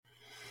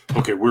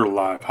Okay, we're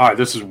live. Hi,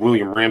 this is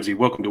William Ramsey.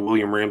 Welcome to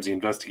William Ramsey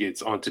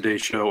Investigates. On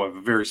today's show, I have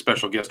a very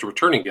special guest, a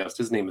returning guest.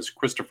 His name is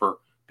Christopher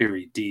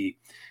Berry-Dee.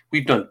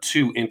 We've done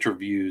 2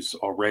 interviews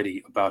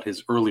already about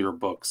his earlier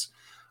books.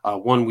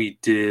 One we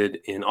did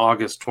in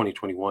August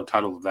 2021.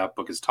 Title of that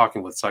book is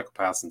Talking with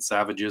Psychopaths and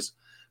Savages,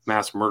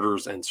 Mass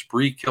Murderers and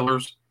Spree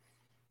Killers.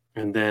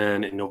 And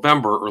then in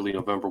early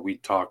November, we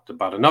talked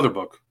about another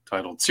book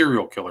titled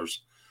Serial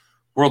Killers,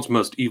 World's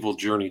Most Evil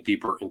Journey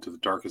Deeper into the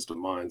Darkest of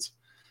Minds.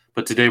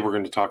 But today we're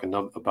going to talk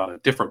about a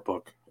different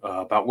book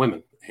about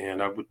women.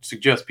 And I would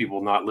suggest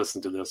people not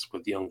listen to this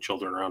with young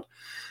children around.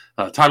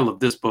 The title of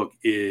this book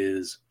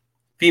is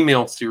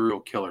Female Serial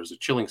Killers, a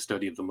chilling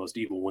study of the most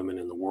evil women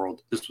in the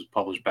world. This was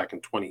published back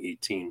in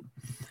 2018.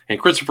 And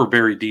Christopher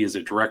Berry-Dee is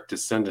a direct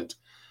descendant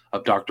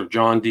of Dr.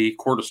 John Dee,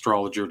 court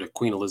astrologer to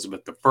Queen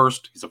Elizabeth I.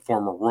 He's a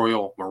former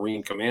Royal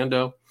Marine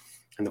Commando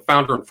and the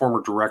founder and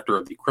former director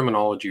of the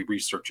Criminology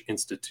Research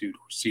Institute,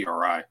 or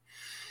CRI,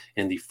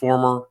 and the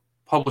former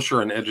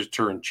publisher and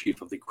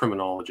editor-in-chief of The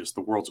Criminologist,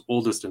 the world's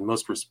oldest and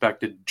most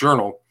respected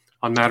journal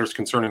on matters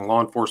concerning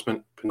law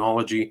enforcement,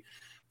 penology,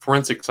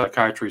 forensic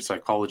psychiatry,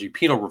 psychology,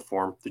 penal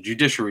reform, the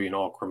judiciary, and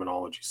all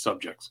criminology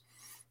subjects.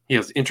 He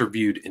has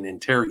interviewed and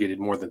interrogated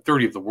more than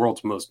 30 of the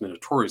world's most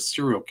notorious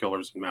serial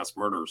killers and mass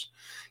murderers.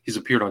 He's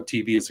appeared on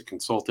TV as a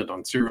consultant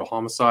on serial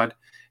homicide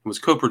and was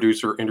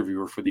co-producer,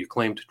 interviewer for the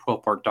acclaimed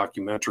 12-part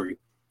documentary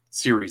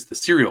series, The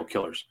Serial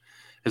Killers,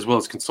 as well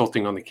as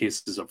consulting on the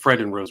cases of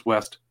Fred and Rose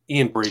West,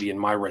 Ian Brady and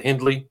Myra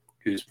Hindley,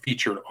 who's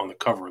featured on the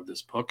cover of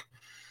this book,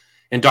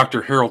 and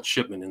Dr. Harold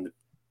Shipman in the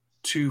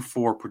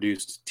 2-4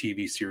 produced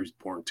TV series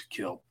Born to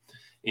Kill.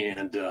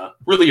 And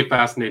really a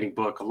fascinating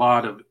book, a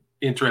lot of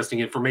interesting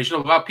information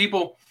about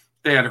people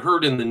they had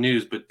heard in the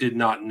news but did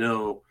not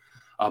know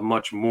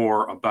much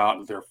more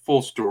about their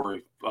full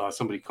story.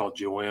 Somebody called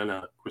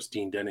Joanna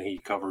Christine Dennehy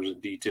covers in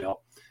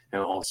detail,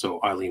 and also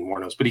Eileen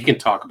Warnos, but he can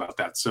talk about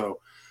that. So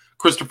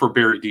Christopher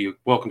Berry-Dee,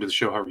 welcome to the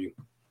show. How are you?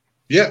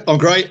 Yeah, I'm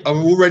great.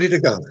 I'm all ready to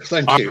go.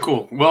 Thank you.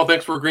 Cool. Well,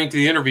 thanks for agreeing to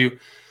the interview.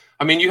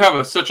 I mean, you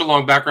have such a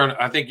long background.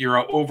 I think you're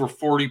over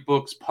 40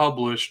 books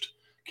published.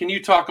 Can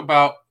you talk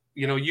about,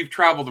 you've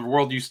traveled the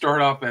world. You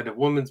start off at a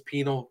women's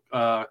penal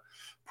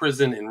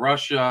prison in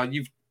Russia.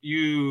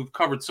 You've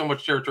covered so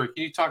much territory.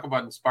 Can you talk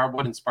about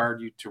what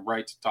inspired you to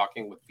write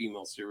Talking with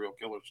Female Serial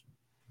Killers?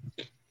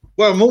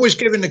 Well, I'm always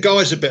giving the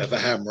guys a bit of a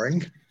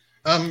hammering.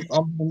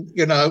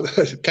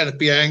 Kenneth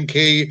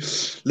Bianchi,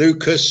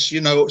 Lucas,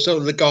 some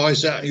of the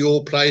guys at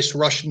your place,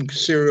 Russian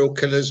serial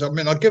killers. I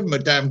mean, I give them a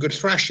damn good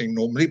thrashing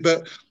normally,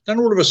 but then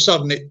all of a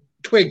sudden it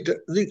twigged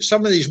that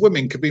some of these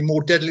women could be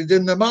more deadly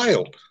than the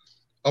male.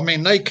 I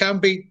mean, they can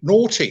be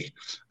naughty.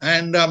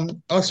 And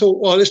I thought,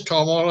 well, this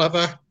time I'll have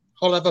a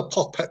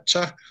pop at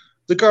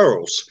the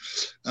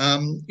girls.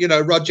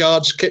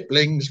 Rudyard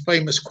Kipling's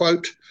famous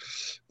quote,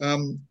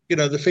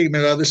 the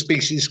female of the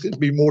species could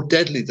be more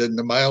deadly than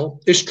the male,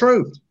 is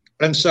true.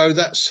 And so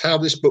that's how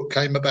this book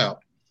came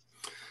about.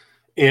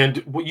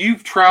 And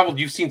you've traveled,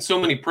 you've seen so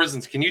many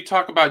prisons. Can you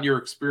talk about your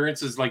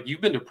experiences? Like,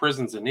 you've been to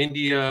prisons in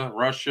India,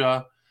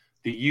 Russia,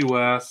 the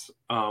U.S.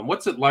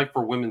 What's it like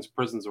for women's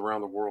prisons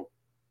around the world?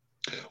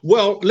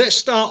 Well, let's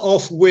start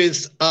off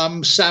with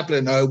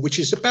Sablino, which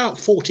is about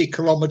 40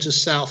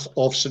 kilometers south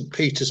of St.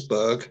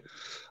 Petersburg.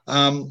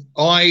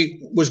 I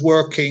was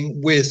working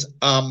with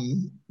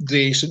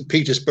the St.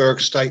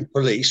 Petersburg State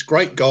Police.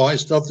 Great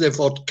guys, love their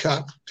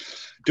vodka,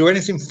 do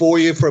anything for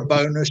you for a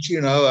bonus,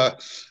 a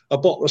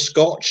bottle of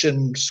scotch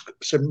and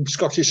some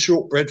Scottish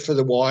shortbread for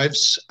the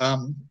wives.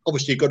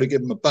 Obviously, you've got to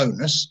give them a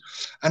bonus.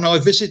 And I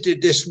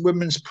visited this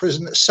women's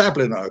prison at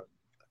Sablino.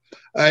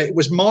 It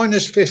was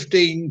minus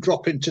 15,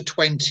 dropping to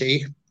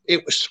 20.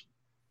 It was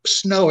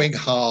snowing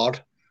hard.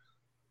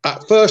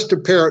 At first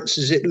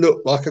appearances, it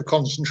looked like a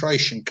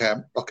concentration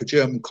camp, like a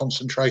German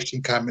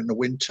concentration camp in the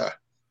winter.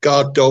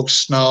 Guard dogs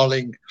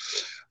snarling.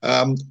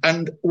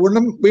 And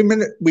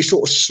when we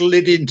sort of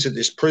slid into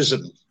this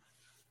prison,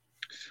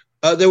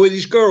 there were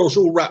these girls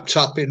all wrapped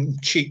up in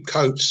cheap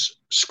coats,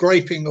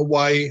 scraping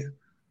away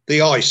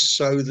the ice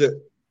so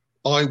that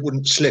I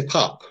wouldn't slip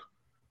up,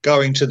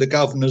 going to the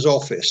governor's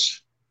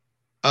office.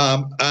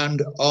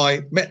 And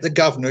I met the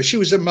governor. She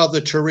was a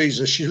Mother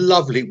Teresa. She's a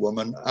lovely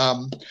woman.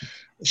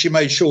 She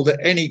made sure that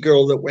any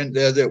girl that went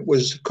there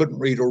that couldn't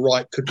read or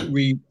write could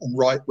read and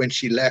write when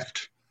she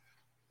left.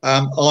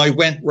 I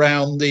went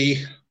round the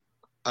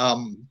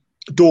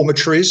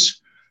dormitories,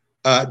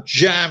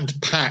 jammed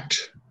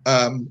packed,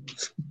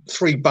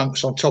 3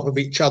 bunks on top of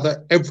each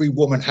other. Every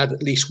woman had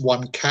at least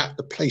one cat.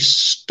 The place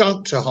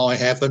stunk to high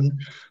heaven.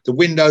 The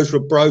windows were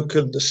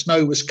broken. The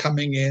snow was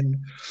coming in.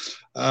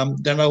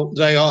 Then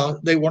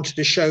they wanted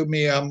to show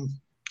me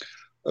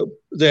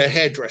their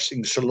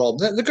hairdressing salon.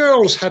 The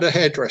girls had a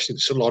hairdressing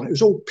salon. It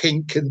was all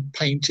pink and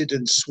painted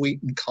and sweet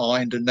and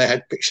kind, and they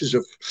had pictures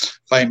of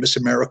famous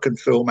American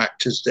film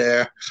actors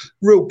there.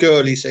 Real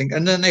girly thing.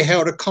 And then they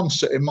held a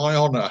concert in my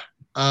honor.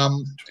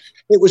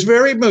 It was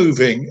very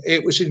moving.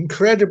 It was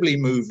incredibly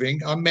moving.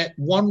 I met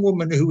one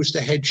woman who was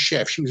the head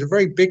chef. She was a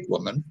very big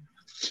woman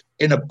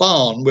in a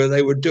barn where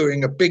they were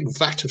doing a big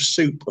vat of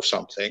soup or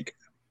something.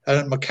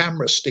 and my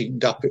camera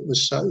steamed up. It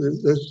was so,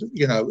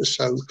 it was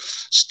so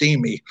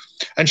steamy.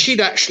 And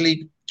she'd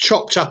actually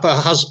chopped up her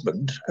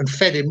husband and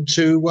fed him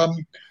to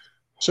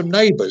some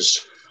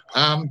neighbours.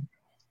 And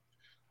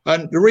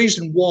the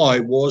reason why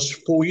was,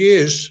 for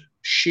years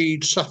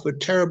she'd suffered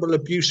terrible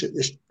abuse at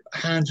the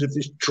hands of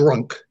this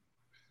drunk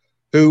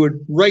who had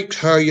raped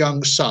her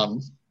young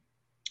son,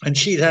 and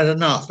she'd had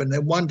enough. And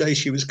then one day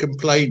she was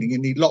complaining,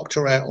 and he locked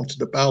her out onto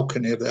the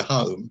balcony of their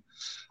home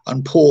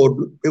and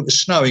it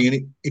was snowing,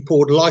 and he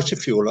poured lighter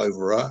fuel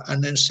over her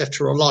and then set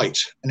her alight,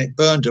 and it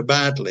burned her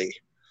badly.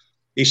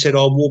 He said,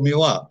 "I'll warm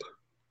you up."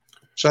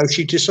 So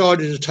she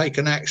decided to take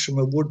an axe from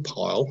a wood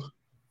pile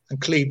and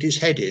cleaved his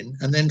head in,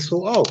 and then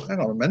thought, "Oh, hang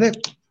on a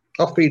minute,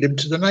 I'll feed him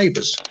to the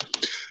neighbours."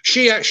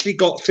 She actually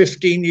got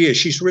 15 years.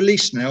 She's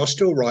released now. I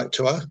still write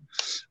to her.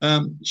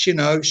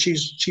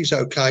 She's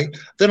okay.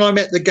 Then I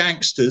met the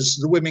gangsters,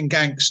 the women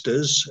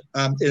gangsters,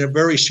 in a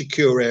very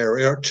secure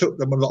area. I took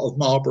them a lot of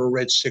Marlboro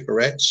Red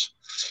cigarettes.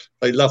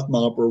 They love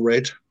Marlboro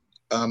Red.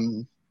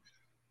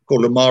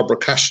 Called a Marlboro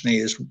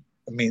Krasny,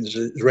 means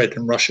red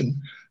in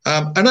Russian.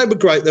 And they were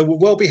great. They were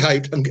well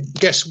behaved. And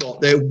guess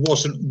what? There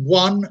wasn't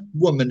one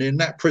woman in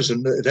that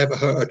prison that had ever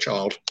hurt a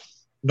child.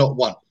 Not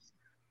one.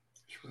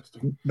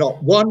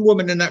 Not one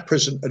woman in that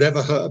prison had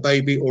ever hurt a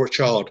baby or a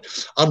child.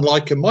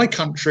 Unlike in my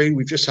country,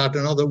 we've just had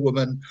another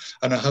woman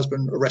and her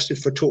husband arrested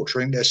for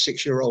torturing their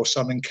 6-year-old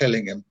son and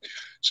killing him.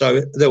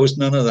 So there was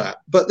none of that.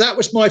 But that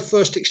was my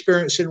first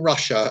experience in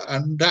Russia,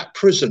 and that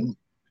prison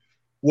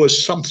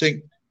was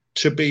something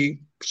to be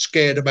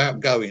scared about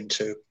going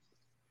to.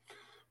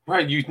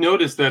 Right. You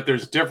notice that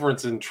there's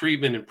difference in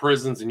treatment in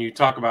prisons, and you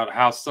talk about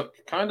how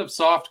kind of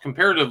soft,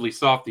 comparatively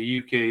soft the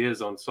UK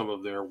is on some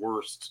of their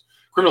worst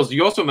criminals.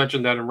 You also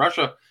mentioned that in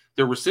Russia,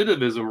 their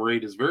recidivism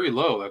rate is very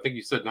low. I think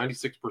you said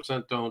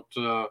 96%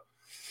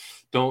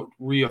 don't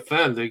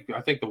reoffend.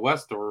 I think the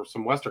West or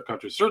some Western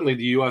countries, certainly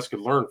the U.S. could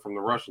learn from the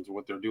Russians and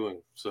what they're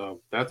doing.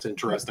 So that's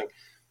interesting.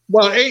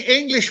 Well,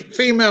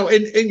 female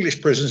in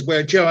English prisons,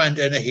 where Joanne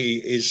Dennehy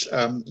is,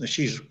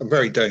 she's a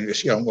very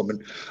dangerous young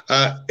woman,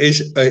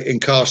 is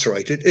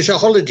incarcerated. It's a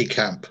holiday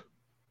camp.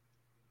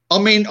 I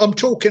mean, I'm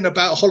talking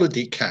about a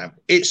holiday camp.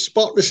 It's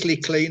spotlessly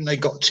clean. They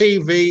got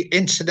TV,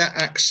 internet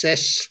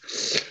access.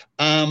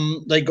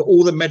 They got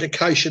all the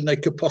medication they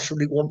could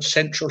possibly want,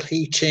 central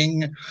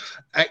heating,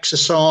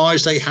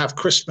 exercise. They have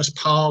Christmas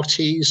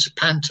parties,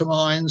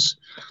 pantomimes.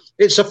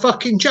 It's a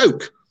fucking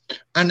joke.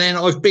 And then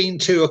I've been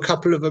to a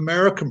couple of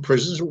American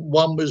prisons.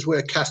 One was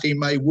where Kathy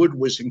May Wood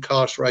was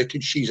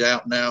incarcerated. She's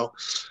out now.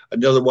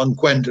 And the other one,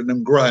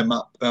 Gwendolyn Graham,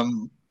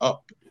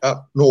 up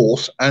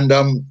north. And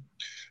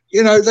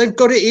they've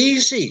got it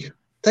easy.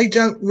 They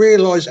don't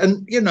realise,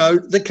 and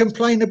they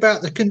complain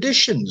about the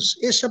conditions.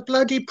 It's a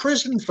bloody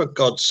prison, for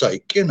God's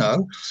sake,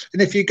 And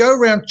if you go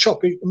around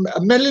chopping,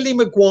 Melanie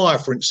Maguire,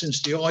 for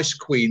instance, the Ice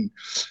Queen,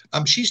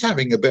 she's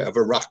having a bit of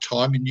a rough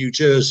time in New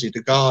Jersey,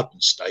 the Garden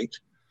State.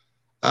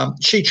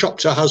 She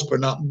chopped her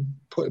husband up and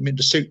put him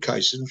into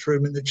suitcases and threw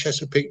him in the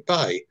Chesapeake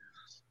Bay.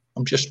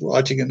 I'm just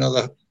writing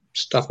another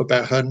stuff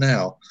about her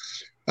now.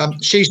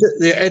 She's at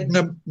the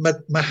Edna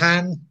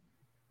Mahan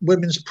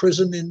women's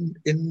prison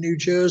in New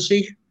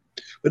Jersey,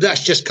 but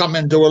that's just come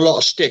into a lot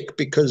of stick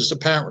because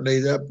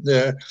apparently I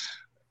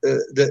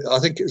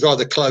think it was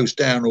either closed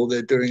down or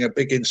they're doing a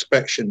big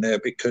inspection there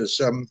because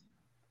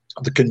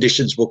the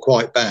conditions were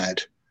quite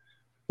bad.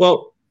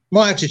 Well,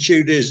 my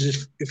attitude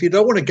is if you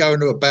don't want to go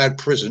into a bad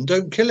prison,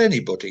 don't kill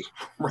anybody.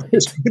 Right.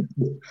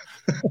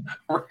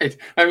 Right.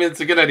 I mean,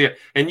 it's a good idea.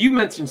 And you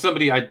mentioned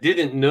somebody I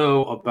didn't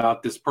know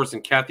about, this person,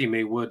 Kathy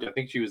May Wood. I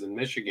think she was in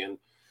Michigan.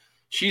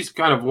 She's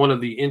kind of one of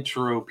the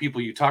intro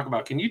people you talk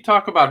about. Can you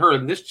talk about her?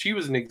 And she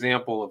was an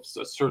example of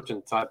a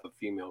certain type of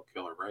female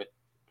killer, right?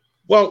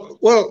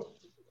 Well,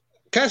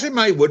 Kathy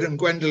May Wood and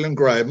Gwendolyn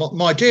Graham,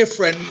 my dear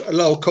friend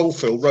Lowell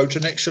Caulfield wrote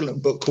an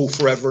excellent book called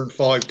Forever in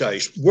 5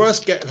 Days.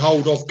 Worth getting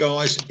hold of,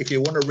 guys, if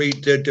you want to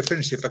read the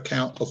definitive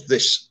account of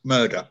these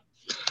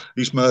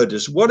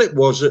murders. What it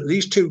was that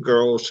these two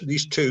girls,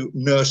 these two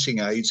nursing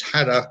aides,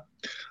 had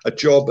a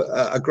job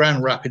at a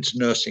Grand Rapids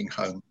nursing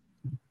home.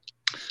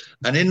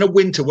 And in the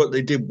winter, what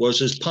they did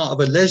was, as part of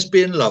a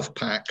lesbian love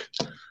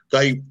pact,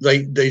 they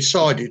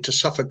decided to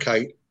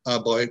suffocate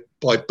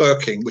by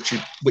burking,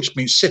 which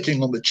means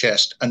sitting on the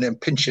chest and then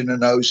pinching the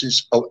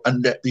noses,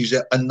 and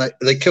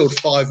they killed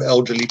 5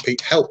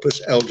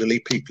 helpless elderly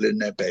people in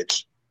their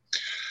beds.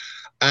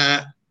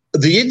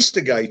 The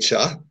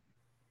instigator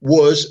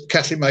was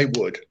Kathy May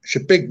Wood.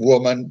 She's a big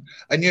woman,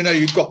 and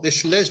you've got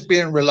this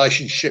lesbian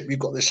relationship, you've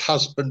got this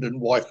husband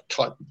and wife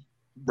type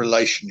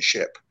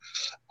relationship,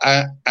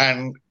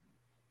 and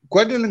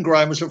Gwendolyn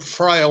Graham was a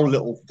frail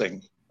little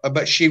thing,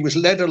 but she was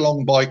led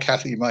along by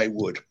Kathy May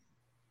Wood.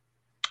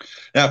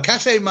 Now,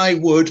 Kathy May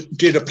Wood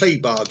did a plea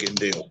bargain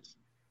deal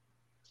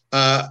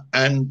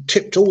and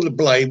tipped all the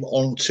blame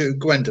onto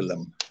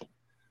Gwendolyn.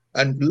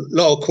 And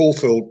Lowell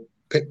Caulfield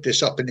picked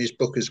this up in his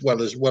book as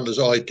well as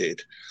I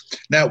did.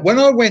 Now, when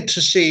I went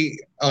to see,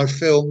 I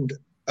filmed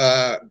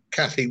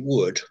Kathy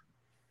Wood,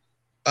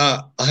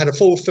 I had a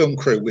full film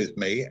crew with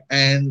me,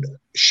 and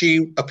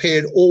she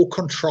appeared all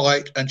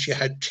contrite, and she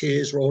had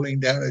tears rolling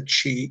down her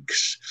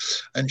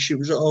cheeks, and she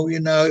was, oh,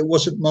 it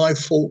wasn't my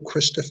fault,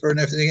 Christopher, and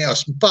everything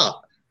else. But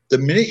the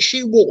minute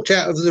she walked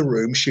out of the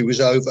room, she was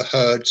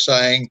overheard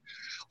saying,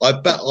 I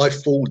bet I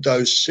fooled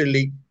those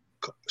silly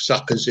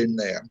suckers in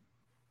there.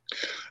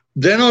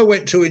 Then I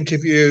went to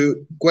interview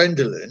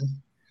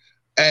Gwendolyn,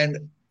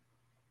 and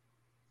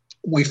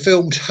we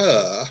filmed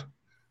her,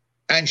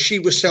 and she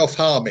was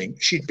self-harming.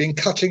 She'd been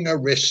cutting her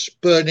wrists,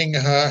 burning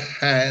her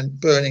hand,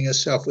 burning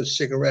herself with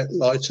cigarette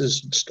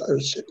lighters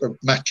and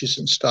matches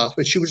and stuff.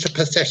 But she was a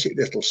pathetic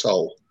little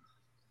soul.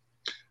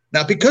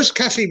 Now, because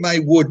Kathy May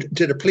Wood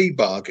did a plea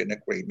bargain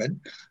agreement,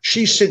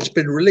 she's since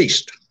been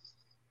released.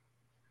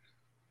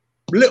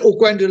 Little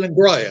Gwendolyn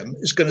Graham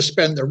is going to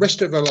spend the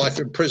rest of her life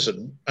in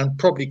prison and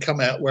probably come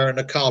out wearing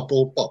a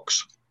cardboard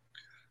box.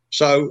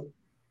 So,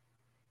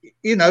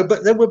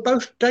 but they were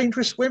both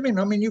dangerous women.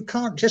 I mean, you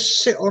can't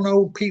just sit on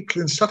old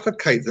people and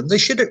suffocate them. They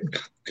should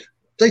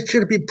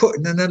have been put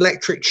in an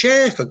electric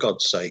chair, for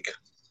God's sake.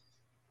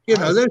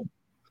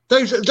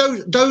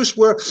 Those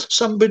were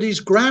somebody's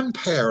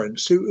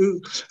grandparents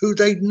who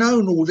they'd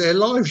known all their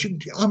lives.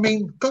 I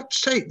mean, God's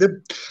sake,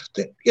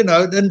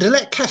 and to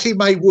let Kathy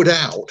May Wood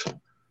out,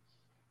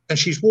 and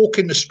she's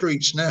walking the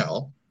streets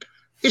now,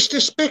 it's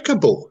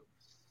despicable.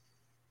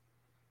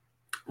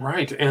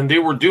 Right. And they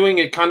were doing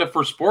it kind of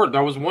for sport. That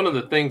was one of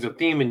the things, a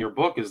theme in your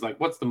book is like,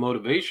 what's the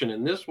motivation?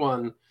 In this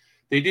one,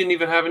 they didn't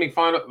even have any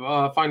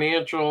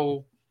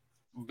financial,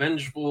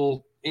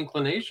 vengeful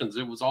inclinations.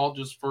 It was all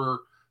just for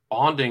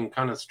bonding,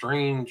 kind of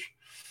strange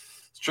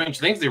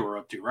things they were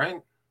up to,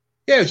 right?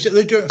 Yeah, so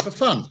they do it for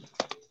fun.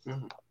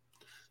 Mm-hmm.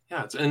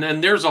 Yeah.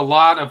 And there's a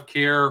lot of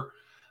care.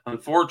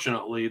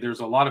 Unfortunately, there's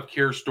a lot of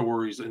care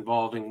stories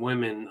involving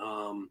women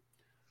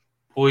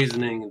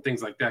poisoning and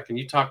things like that. Can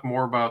you talk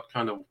more about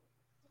kind of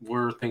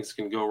where things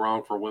can go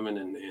wrong for women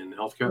in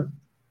healthcare?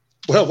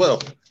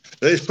 Well,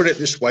 let's put it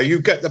this way.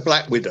 You get the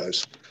Black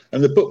Widows,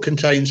 and the book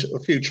contains a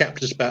few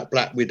chapters about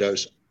Black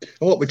Widows.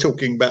 And what we're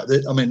talking about,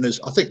 I mean,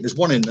 there's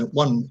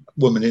one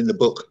woman in the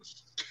book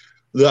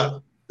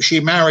that she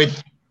married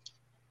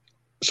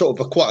sort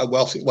of quite a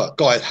wealthy,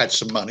 guy had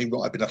some money,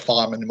 might have been a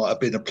fireman, might have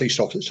been a police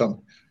officer.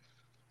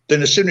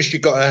 Then as soon as she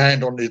got her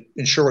hand on the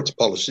insurance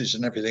policies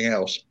and everything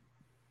else,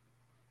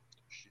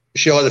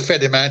 she either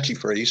fed him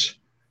antifreeze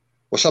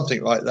or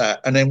something like that,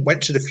 and then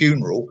went to the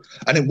funeral.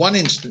 And in one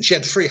instance, she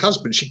had 3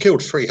 husbands. She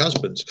killed 3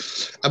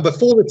 husbands. And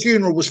before the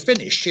funeral was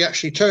finished, she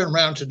actually turned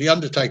around to the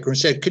undertaker and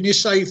said, can you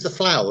save the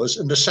flowers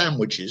and the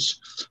sandwiches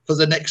for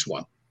the next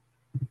one?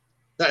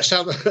 That's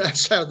how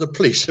the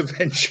police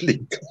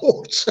eventually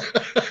caught.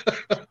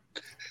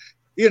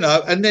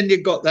 And then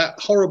you got that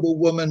horrible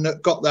woman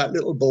that got that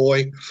little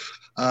boy,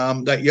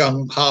 that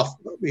young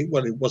he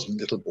wasn't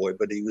a little boy,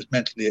 but he was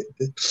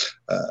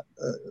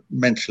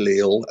mentally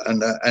ill,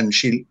 and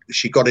she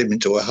got him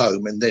into a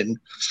home and then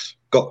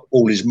got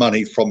all his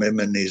money from him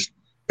and his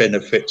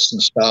benefits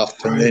and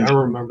stuff. Right, and then I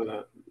remember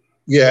that.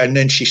 Yeah, and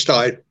then she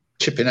started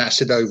tipping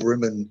acid over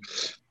him and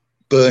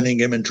burning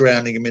him and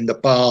drowning him in the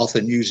bath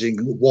and using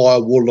wire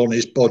wool on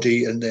his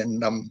body, and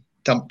then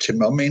dumped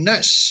him. I mean,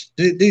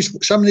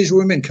 some of these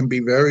women can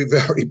be very,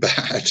 very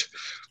bad.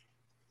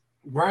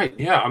 Right.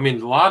 Yeah. I mean,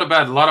 a lot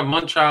of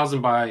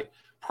Munchausen by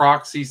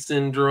proxy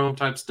syndrome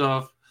type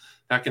stuff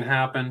that can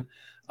happen.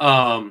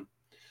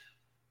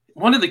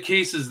 One of the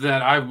cases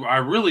that I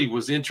really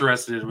was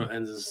interested in,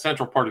 and the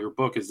central part of your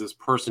book, is this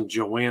person,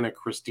 Joanna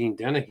Christine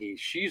Dennehy.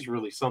 She's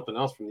really something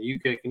else from the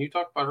UK. Can you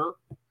talk about her?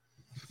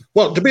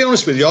 Well, to be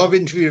honest with you, I've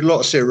interviewed a lot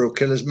of serial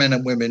killers, men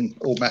and women,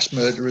 or mass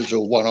murderers,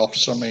 or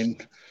one-offs. I mean,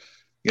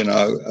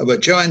 but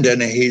Joanna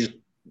Dennehy's,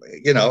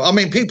 I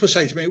mean, people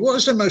say to me, what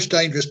is the most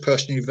dangerous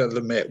person you've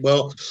ever met?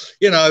 Well,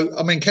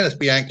 I mean, Kenneth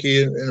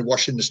Bianchi in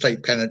Washington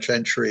State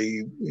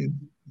Penitentiary,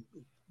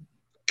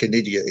 an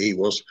idiot he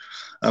was.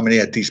 I mean, he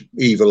had these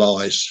evil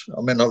eyes.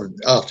 I mean,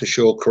 Arthur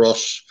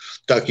Shawcross,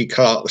 Dougie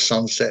Clark, the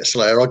Sunset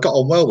Slayer. I got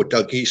on well with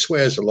Dougie. He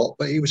swears a lot,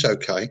 but he was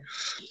okay.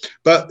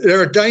 But there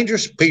are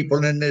dangerous people,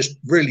 and then there's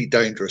really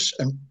dangerous.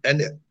 And I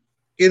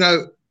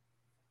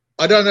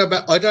don't know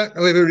if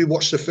everybody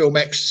watched the film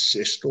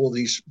Exorcist or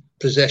these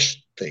possessed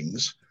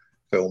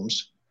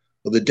films,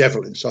 or the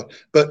devil inside.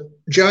 But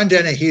Joan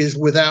Dennehy is,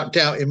 without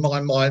doubt, in my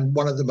mind,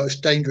 one of the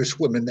most dangerous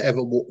women that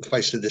ever walked the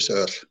face of this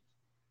earth.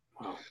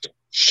 Wow.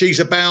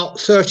 She's about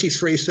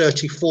 33,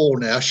 34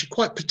 now. She's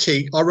quite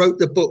petite. I wrote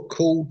the book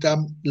called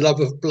Love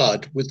of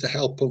Blood with the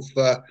help of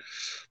the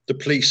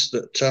police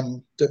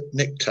that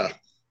nicked her.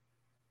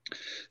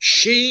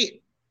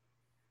 She,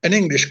 an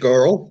English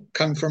girl,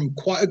 came from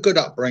quite a good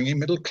upbringing,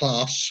 middle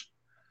class,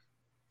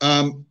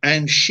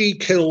 and she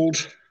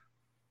killed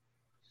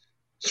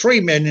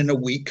 3 men in a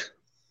week.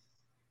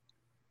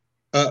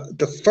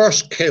 The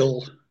first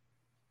kill,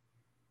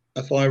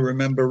 if I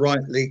remember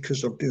rightly,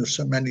 because I've done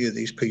so many of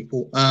these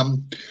people,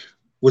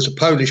 was a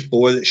Polish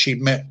boy that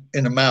she'd met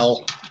in a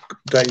mall a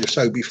day or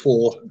so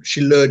before.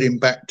 She lured him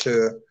back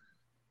to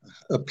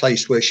a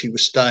place where she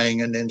was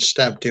staying and then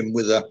stabbed him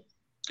with a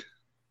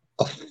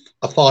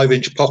a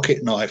 5-inch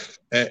pocket knife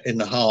in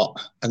the heart,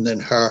 and then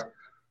her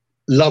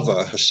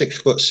lover, her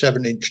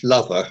 6'7"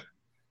 lover,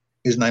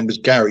 his name was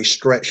Gary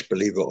Stretch,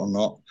 believe it or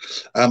not.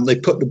 They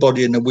put the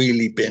body in a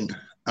wheelie bin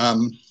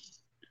and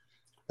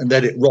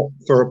let it rot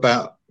for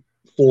about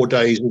 4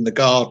 days in the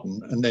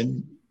garden, and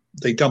then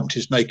they dumped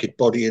his naked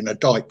body in a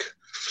dike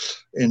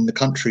in the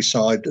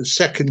countryside. The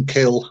second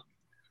kill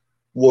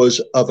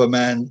was of a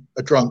man,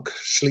 a drunk,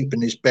 sleep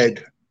in his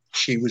bed.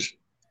 She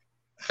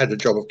had a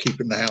job of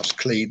keeping the house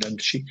clean,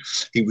 and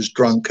he was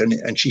drunk,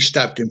 and she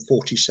stabbed him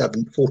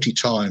 40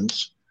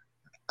 times.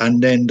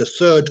 And then the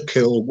third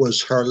kill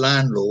was her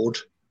landlord,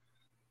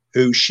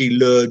 who she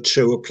lured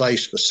to a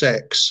place for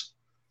sex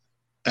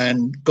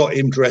and got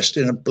him dressed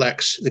in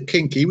the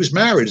kinky. He was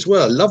married as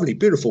well, a lovely,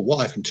 beautiful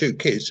wife and 2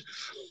 kids,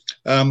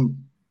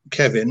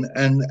 Kevin,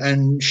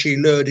 and she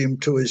lured him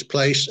to his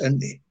place,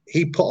 and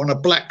he put on a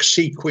black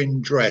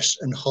sequin dress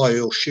and high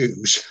heel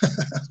shoes,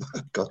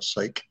 for God's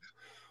sake.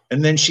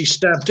 And then she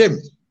stabbed him.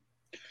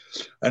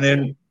 And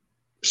then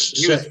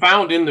he was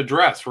found in the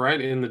dress, right?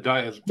 In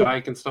the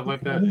dike and stuff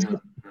like that. Yeah.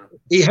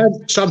 He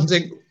had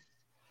something.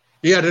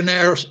 He had an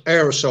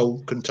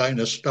aerosol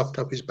container stuffed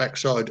up his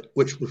backside,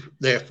 which was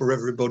there for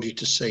everybody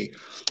to see.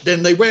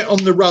 Then they went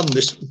on the run,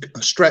 this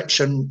Stretch,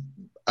 and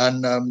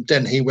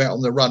then he went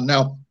on the run.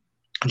 Now,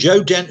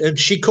 Joe Dent,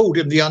 she called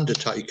him the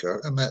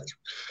Undertaker,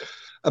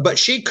 but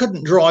she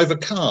couldn't drive a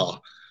car,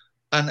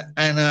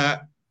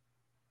 but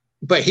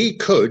he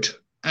could,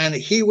 and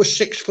he was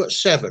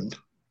 6'7",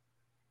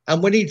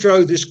 and when he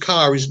drove this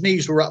car, his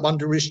knees were up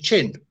under his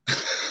chin.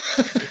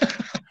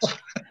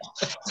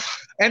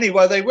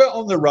 Anyway, they went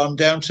on the run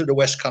down to the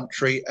West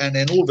Country, and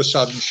then all of a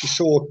sudden she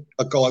saw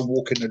a guy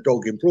walking the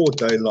dog in broad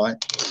daylight,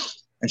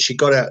 and she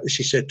got out.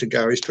 She said to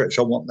Gary Stretch,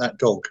 "I want that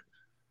dog."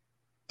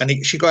 And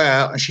she got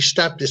out and she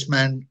stabbed this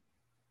man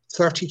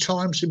 30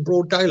 times in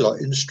broad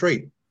daylight in the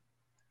street.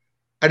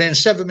 And then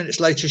 7 minutes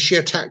later, she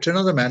attacked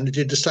another man who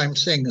did the same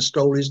thing and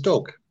stole his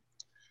dog.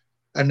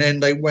 And then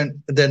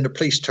then the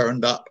police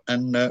turned up,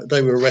 and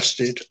they were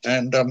arrested.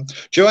 And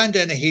Joanne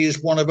Dennehy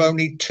is one of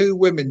only 2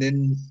 women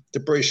in the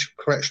British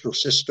correctional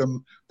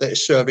system that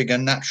is serving a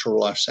natural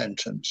life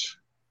sentence.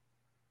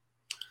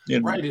 You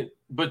know? Right.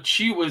 But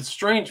she was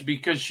strange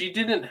because she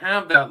didn't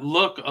have that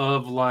look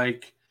of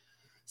like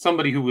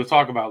somebody who we'll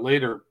talk about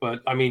later.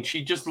 But I mean,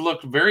 she just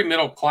looked very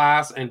middle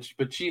class,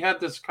 but she had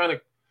this kind of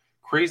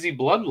crazy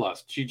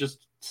bloodlust. She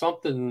just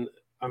something,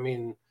 I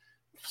mean,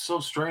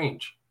 so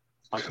strange.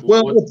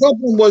 The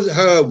problem with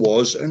her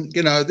was, and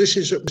this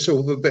is sort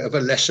of a bit of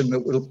a lesson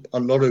that a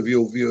lot of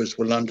your viewers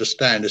will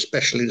understand,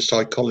 especially the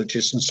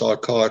psychologists and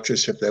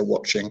psychiatrists if they're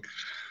watching,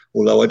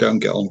 although I don't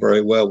get on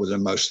very well with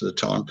them most of the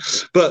time.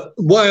 But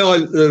the way I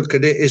look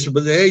at it is, at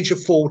the age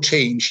of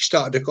 14, she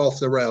started to go off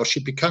the rails. She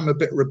became a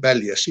bit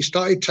rebellious. She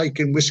started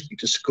taking whiskey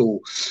to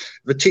school. If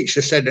the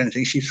teacher said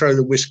anything, she'd throw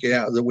the whiskey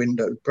out of the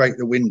window, break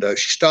the window.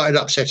 She started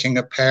upsetting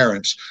her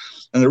parents.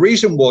 And the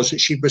reason was that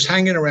she was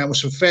hanging around with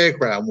some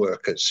fairground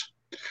workers,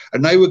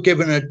 and they were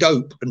giving her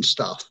dope and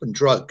stuff and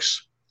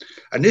drugs.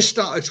 And this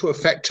started to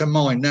affect her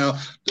mind. Now,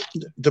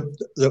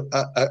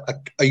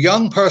 a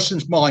young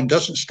person's mind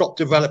doesn't stop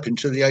developing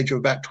to the age of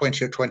about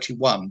 20 or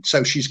 21.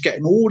 So she's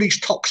getting all these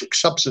toxic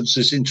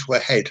substances into her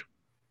head.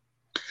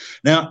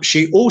 Now,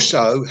 she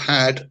also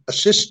had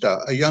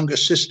a younger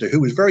sister,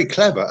 who was very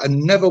clever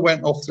and never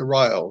went off the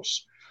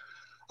rails.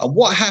 And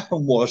what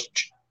happened was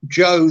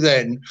Joe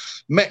then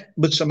met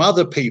with some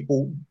other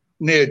people,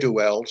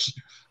 ne'er-do-wells,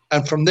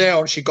 and from there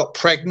on, she got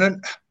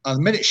pregnant. And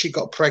the minute she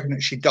got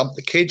pregnant, she dumped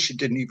the kid. She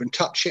didn't even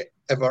touch it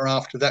ever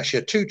after that. She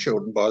had 2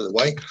 children, by the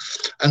way.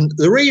 And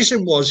the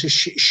reason was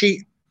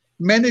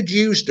men had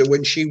used her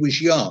when she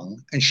was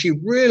young, and she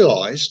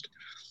realized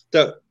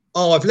that,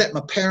 I've let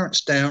my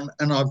parents down,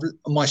 and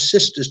my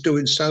sister's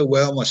doing so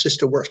well. My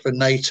sister works for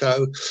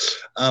NATO.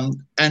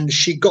 And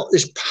she got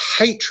this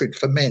hatred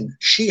for men.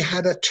 She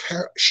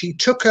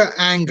took her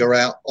anger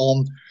out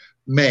on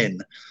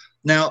men.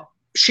 Now,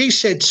 she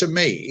said to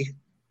me,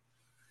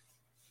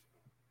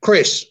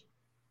 "Chris,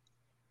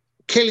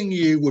 killing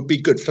you would be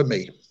good for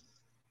me."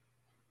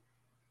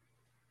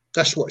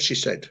 That's what she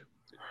said.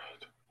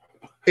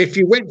 If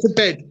you went to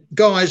bed,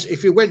 guys,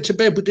 if you went to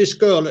bed with this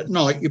girl at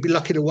night, you'd be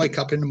lucky to wake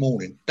up in the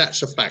morning.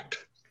 That's a fact.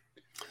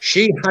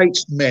 She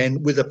hates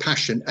men with a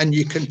passion, and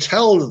you can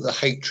tell the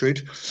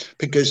hatred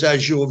because,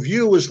 as your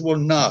viewers will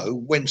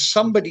know, when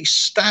somebody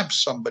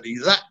stabs somebody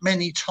that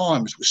many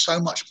times with so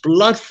much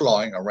blood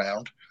flying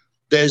around,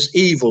 there's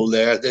evil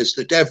there, there's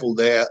the devil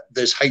there,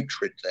 there's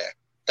hatred there.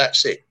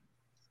 That's it.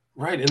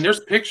 Right. And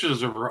there's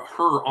pictures of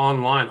her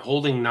online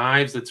holding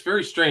knives. It's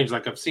very strange.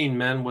 Like, I've seen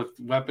men with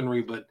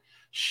weaponry, but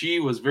she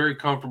was very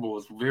comfortable.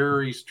 It's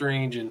very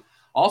strange. And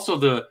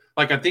also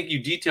I think you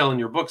detail in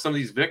your book, some of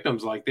these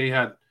victims, like, they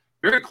had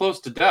very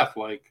close to death,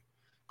 like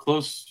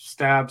close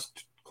stabs,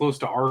 close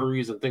to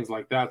arteries and things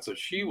like that. So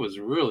she was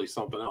really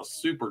something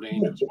else, super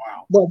dangerous.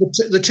 Wow. Well,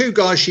 the 2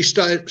 guys she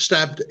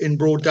stabbed in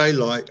broad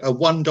daylight,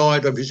 one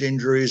died of his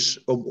injuries.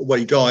 Well,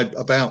 he died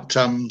about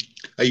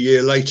a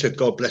year later,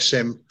 God bless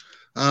him.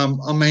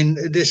 I mean,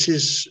 this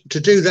is to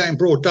do that in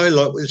broad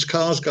daylight with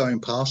cars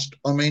going past.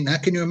 I mean, how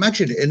can you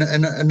imagine it in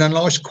a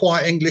nice,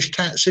 quiet English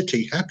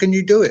city? How can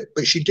you do it?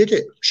 But she did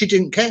it. She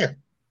didn't care.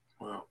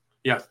 Wow.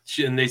 Yeah.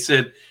 And they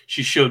said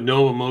she showed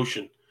no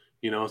emotion,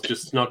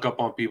 just snuck up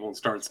on people and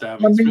started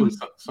stabbing. It's really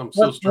something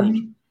so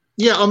strange.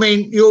 Yeah. I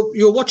mean,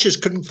 your watchers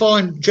can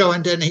find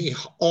Joanne Denny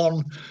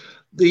on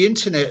the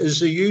internet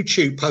as a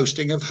YouTube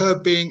posting of her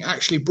being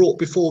actually brought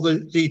before the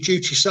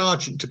duty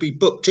sergeant to be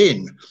booked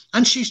in,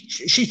 and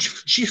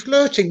she's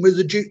flirting with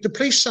the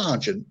police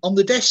sergeant on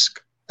the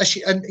desk,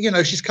 and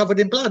she's covered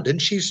in blood,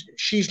 and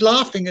she's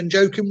laughing and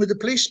joking with the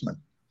policeman.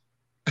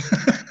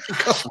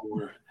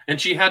 And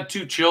she had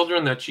 2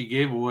 children that she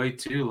gave away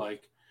too,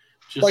 like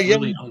just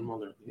really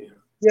unmothered. Yeah.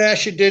 Yeah,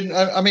 she did.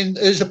 I mean,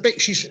 there's a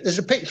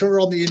picture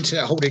on the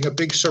internet holding a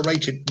big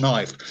serrated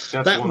knife.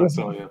 That's the one I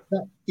saw,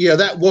 yeah.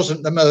 That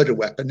wasn't the murder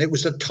weapon. It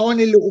was a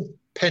tiny little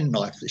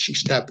penknife that she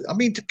stabbed. I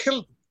mean, to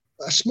kill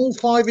a small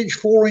 5-inch,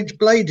 4-inch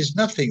blade is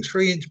nothing.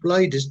 3-inch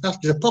blade is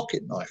nothing. It's a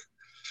pocket knife.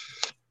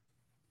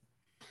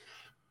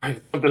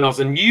 Something else.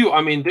 And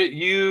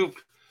you've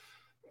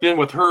been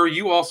with her.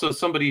 You also,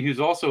 somebody who's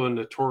also a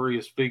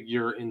notorious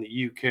figure in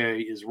the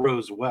UK is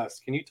Rose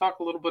West. Can you talk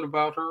a little bit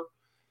about her?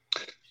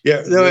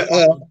 Yeah,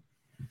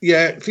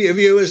 for your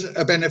viewers,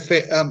 a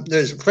benefit.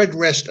 There's Fred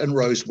West and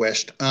Rose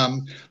West.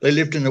 They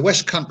lived in the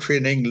West Country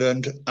in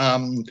England.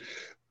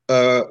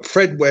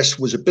 Fred West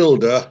was a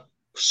builder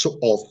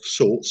of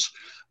sorts.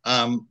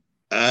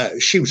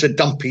 She was a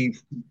dumpy,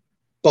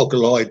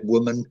 boggle-eyed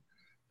woman.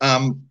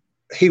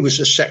 He was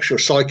a sexual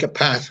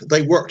psychopath.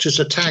 They worked as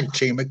a tag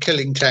team, a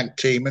killing tag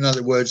team. In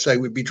other words, they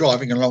would be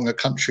driving along a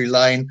country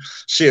lane,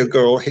 see a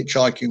girl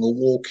hitchhiking or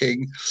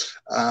walking.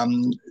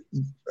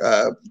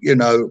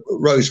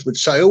 Rose would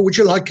say, "Oh, would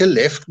you like a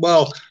lift?"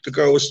 Well, the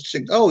girl was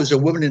thinking, "Oh, there's a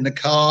woman in the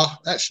car.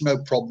 That's no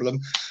problem."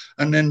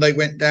 And then they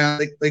went down.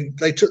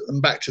 They took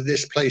them back to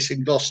this place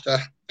in Gloucester,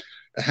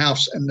 the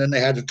house, and then they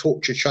had a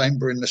torture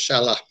chamber in the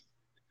cellar.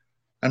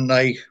 And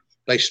they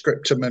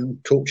stripped them and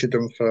tortured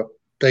them for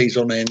days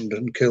on end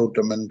and killed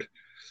them and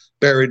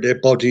buried their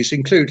bodies,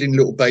 including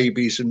little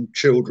babies and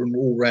children,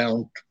 all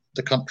round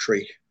the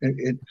country.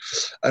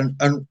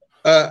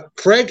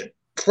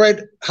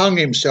 Fred hung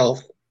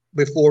himself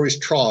before his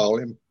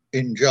trial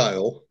in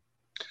jail.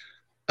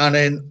 And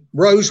then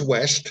Rose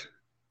West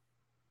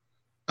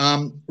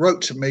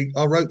wrote to me.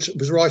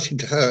 Was writing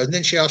to her, and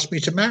then she asked me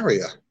to marry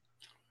her.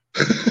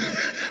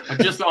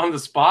 Just on the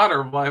spot,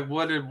 or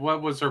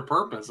what was her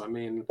purpose? I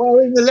mean, well,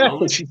 in the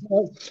letter,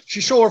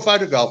 she saw a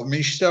photograph of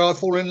me. She said, "I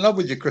fall in love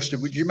with you,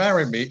 Krista. Would you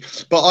marry me?"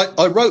 But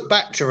I wrote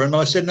back to her and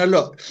I said, "No,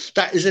 look,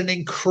 that is an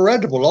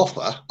incredible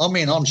offer. I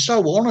mean, I'm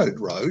so honoured,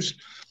 Rose,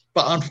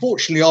 but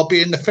unfortunately, I'll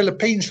be in the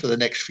Philippines for the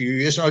next few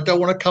years, and I don't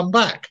want to come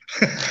back."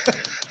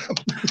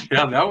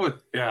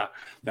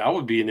 That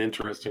would be an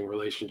interesting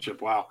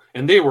relationship. Wow,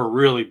 and they were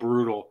really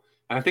brutal.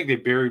 I think they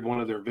buried one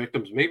of their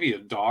victims, maybe a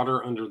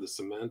daughter, under the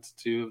cement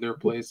too of their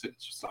place.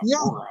 It's just a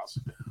horror house.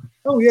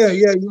 Oh yeah.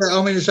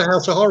 I mean, it's a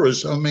house of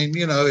horrors. I mean,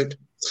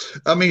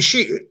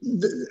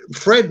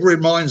 Fred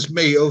reminds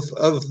me of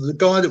the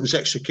guy that was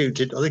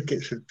executed. I think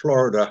it's in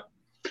Florida,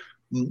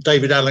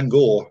 David Allen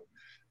Gore.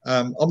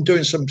 I'm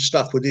doing some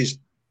stuff with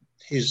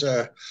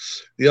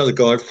the other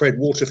guy, Fred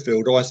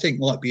Waterfield, who I think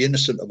might be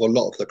innocent of a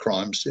lot of the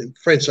crimes.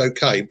 Fred's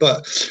okay,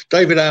 but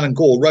David Allen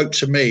Gore wrote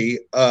to me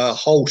a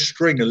whole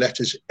string of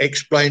letters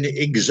explaining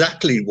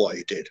exactly what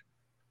he did.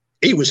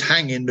 He was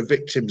hanging the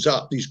victims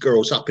up, these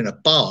girls up in a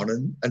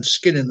barn and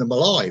skinning them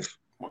alive.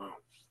 Wow.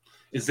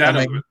 Is that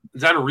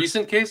a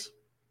recent case?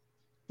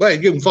 Well,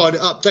 you can find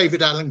it up.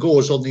 David Allen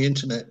Gore's on the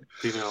internet.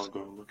 David Allen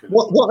Gore. Look at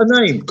what a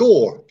name,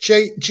 Gore.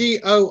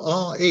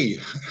 Gore.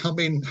 I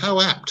mean,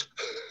 how apt.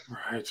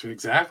 Right,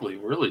 exactly.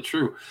 Really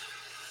true.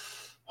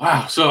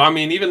 Wow. So, I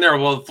mean, even there,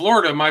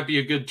 Florida might be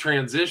a good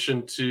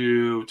transition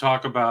to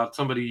talk about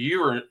somebody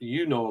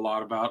you know a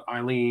lot about,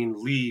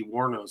 Eileen Lee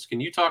Wuornos.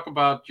 Can you talk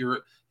about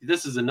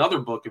this is another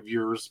book of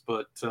yours,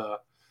 but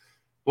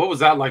what was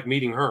that like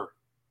meeting her?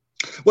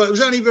 Well, it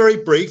was only very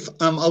brief.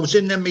 I was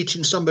in there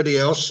meeting somebody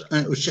else,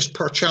 and it was just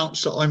per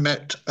chance that I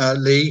met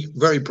Lee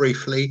very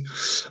briefly.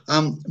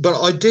 But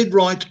I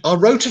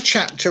wrote a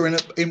chapter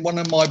in one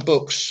of my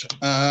books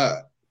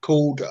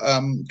called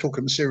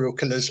Talking of Serial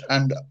Killers,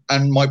 and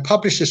my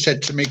publisher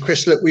said to me,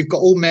 "Chris, look, we've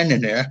got all men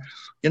in there,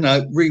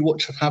 really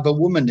want to have a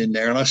woman in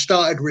there." And I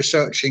started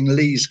researching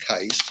Lee's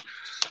case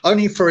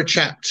only for a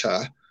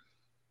chapter,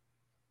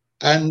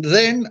 and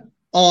then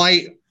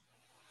I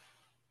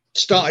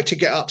started to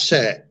get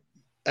upset,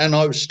 and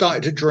I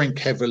started to drink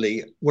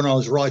heavily when I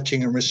was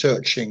writing and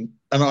researching,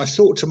 and I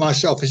thought to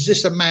myself, is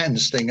this a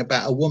man's thing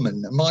about a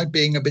woman? Am I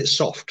being a bit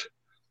soft?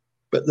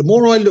 But the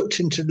more I looked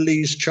into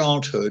Lee's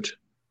childhood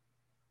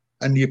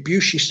and the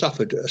abuse she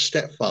suffered at her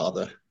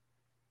stepfather,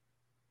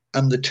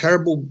 and the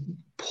terrible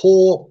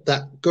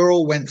that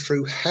girl went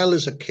through hell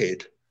as a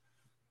kid,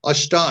 I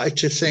started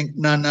to think,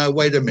 no,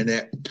 wait a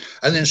minute.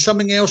 And then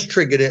something else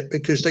triggered it,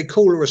 because they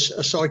call her a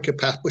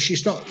psychopath, but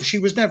she's not. She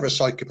was never a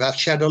psychopath.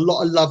 She had a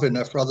lot of love in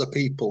her for other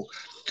people,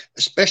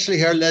 especially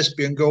her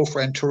lesbian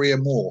girlfriend, Taria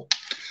Moore.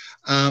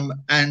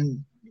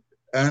 and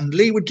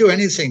Lee would do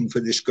anything for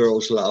this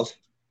girl's love.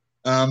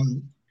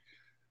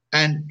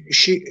 And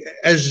she,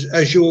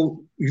 as your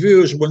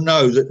viewers will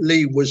know, that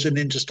Lee was an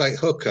interstate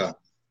hooker.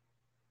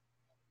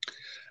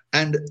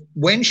 And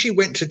when she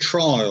went to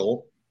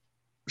trial,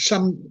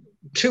 some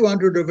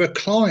 200 of her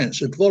clients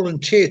had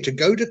volunteered to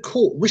go to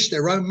court, risk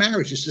their own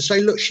marriages to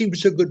say, look, she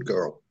was a good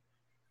girl.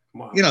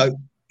 Wow. You know,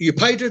 you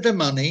paid her the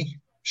money,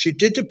 she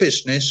did the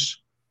business,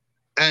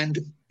 and,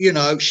 you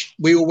know,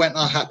 we all went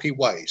our happy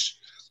ways.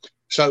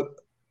 So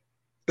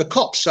the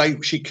cops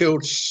say she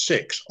killed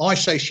 6. I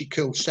say she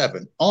killed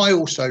 7. I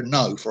also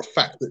know for a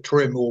fact that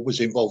Taria Moore was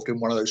involved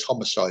in one of those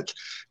homicides.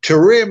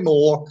 Taria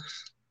Moore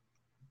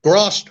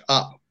grassed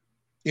up,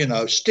 you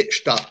know,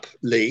 stitched up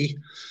Lee.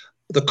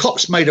 The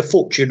cops made a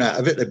fortune out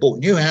of it. They bought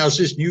new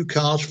houses, new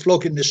cars,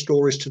 flogging their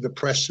stories to the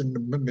press and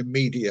the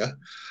media.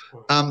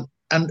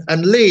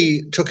 And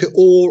Lee took it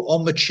all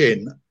on the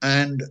chin,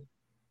 and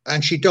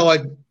she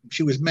died.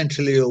 She was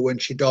mentally ill when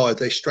she died.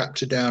 They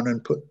strapped her down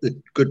and put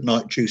the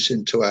goodnight juice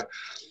into her.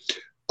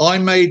 I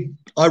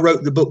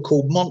wrote the book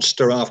called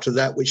Monster after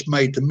that, which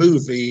made the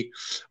movie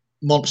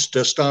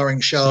Monster starring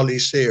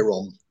Charlize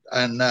Theron.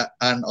 And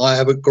I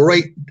have a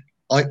great.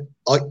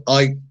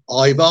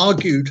 I've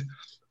argued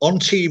on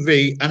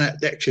TV and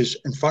at lectures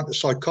in front of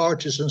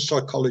psychiatrists and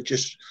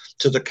psychologists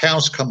till the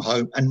cows come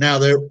home, and now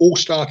they're all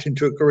starting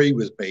to agree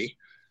with me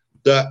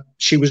that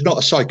she was not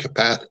a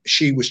psychopath.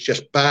 She was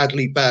just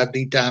badly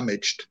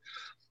damaged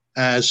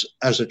as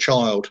a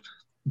child.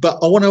 But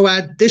I want to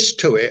add this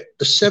to it: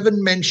 the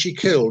 7 men she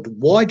killed.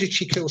 Why did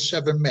she kill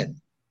 7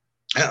 men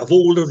out of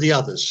all of the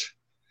others?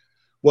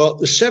 Well,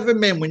 the 7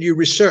 men, when you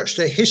research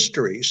their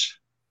histories,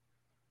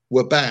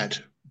 were bad.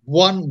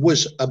 One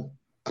was a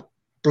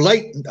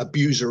blatant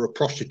abuser of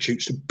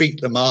prostitutes and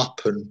beat them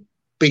up and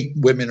beat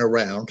women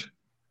around.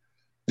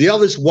 The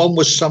others, one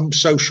was some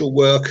social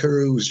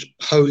worker who was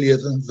holier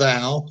than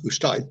thou, who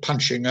started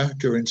punching her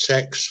during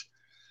sex.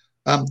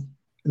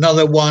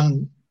 Another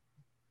one,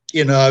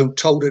 you know,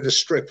 told her to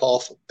strip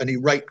off, and he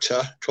raped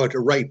her, tried to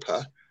rape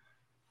her.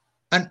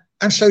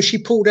 And so she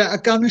pulled out a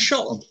gun and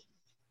shot him.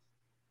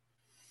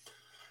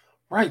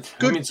 Right.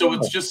 Good. I mean, so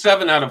it's just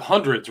 7 out of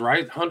hundreds,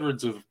 right?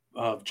 Hundreds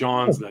of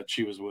Johns that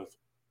she was with.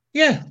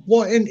 Yeah.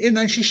 Well,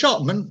 and she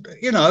shot him. And,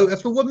 you know,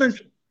 if a woman,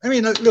 I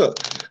mean, look,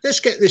 let's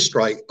get this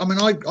straight. I mean,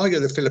 I go to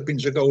the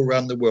Philippines, I go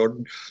around the world,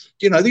 and,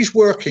 you know, these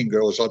working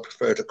girls, I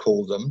prefer to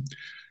call them,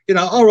 you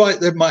know, all right,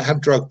 they might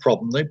have drug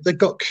problem. They've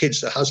got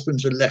kids, their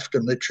husbands have left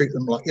them, they treat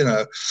them like, you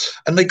know,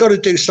 and they got to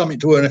do something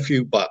to earn a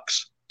few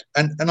bucks.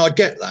 And I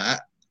get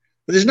that.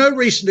 But there's no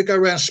reason to go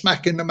around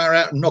smacking them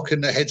out and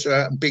knocking their heads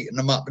out and beating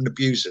them up and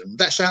abusing them.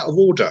 That's out of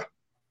order.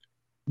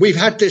 We've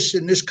had this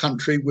in this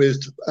country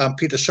with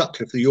Peter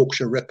Sutcliffe, the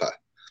Yorkshire Ripper.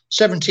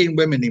 17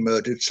 women he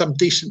murdered, some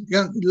decent,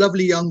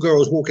 lovely young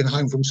girls walking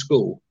home from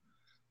school.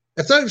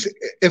 If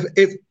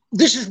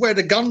this is where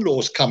the gun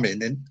laws come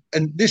in,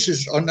 and this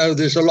is, I know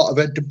there's a lot of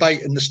a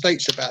debate in the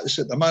States about this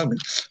at the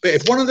moment, but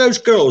if one of those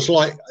girls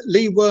like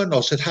Lee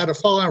Wuornos had a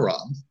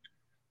firearm,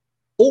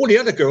 all the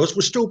other girls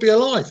would still be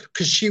alive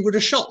because she would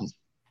have shot them.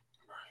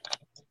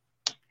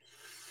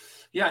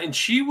 Yeah, and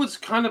she was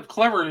kind of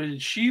clever.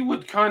 She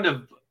would kind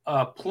of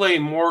play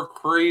more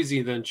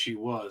crazy than she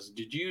was.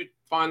 Did you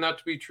find that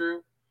to be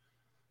true?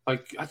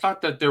 Like, I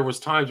thought that there was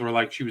times where,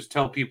 like, she was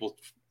tell people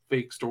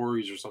fake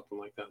stories or something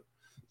like that.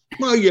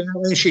 Well, yeah,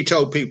 and she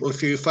told people a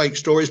few fake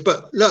stories,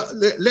 but look,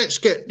 let's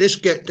get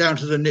down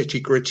to the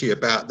nitty gritty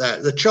about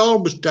that. The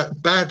child was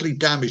badly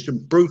damaged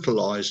and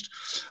brutalized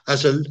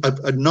as a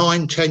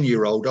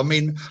 9-10-year-old. I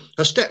mean,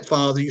 her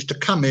stepfather used to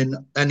come in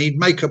and he'd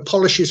make her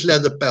polish his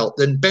leather belt,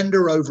 then bend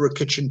her over a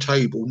kitchen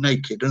table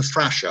naked and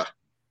thrash her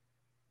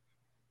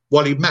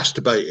while he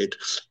masturbated.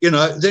 You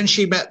know, then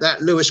she met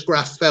that Lewis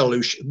Graff Fell,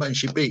 who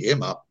she beat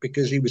him up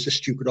because he was a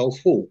stupid old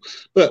fool.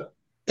 But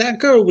that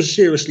girl was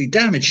seriously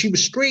damaged. She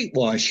was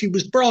streetwise. She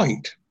was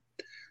bright.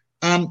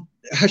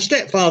 Her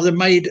stepfather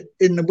made,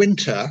 in the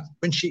winter,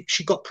 when she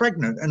got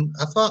pregnant, and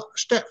her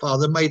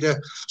stepfather made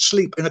her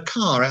sleep in a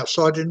car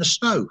outside in the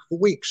snow for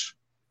weeks.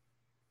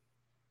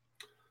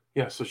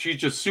 Yeah, so she's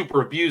just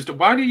super abused.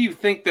 Why do you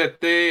think that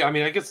I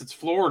mean, I guess it's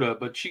Florida,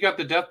 but she got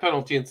the death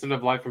penalty instead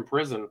of life in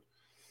prison.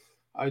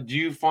 Do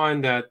you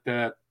find that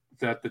the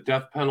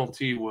death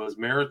penalty was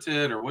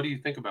merited, or what do you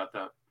think about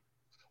that?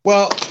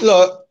 Well,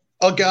 look,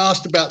 I get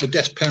asked about the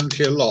death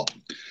penalty a lot.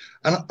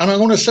 And I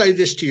want to say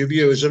this to your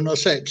viewers, and I'll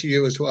say it to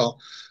you as well,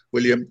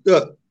 William.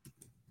 Look,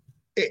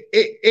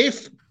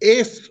 if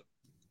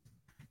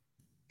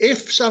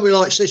somebody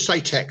like, say,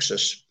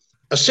 Texas,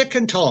 are sick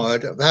and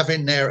tired of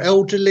having their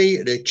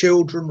elderly, their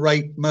children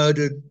raped,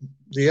 murdered,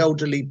 the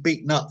elderly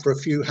beaten up for a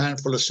few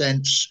handful of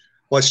cents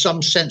by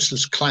some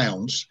senseless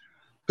clowns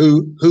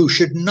who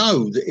should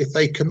know that if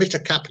they commit a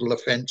capital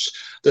offence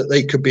that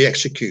they could be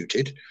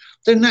executed,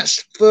 then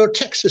that's for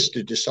Texas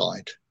to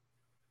decide.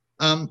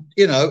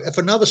 You know, if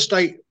another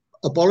state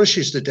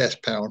abolishes the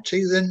death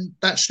penalty, then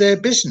that's their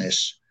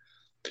business.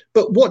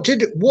 But what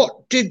did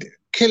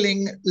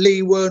killing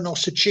Lee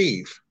Wuornos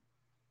achieve?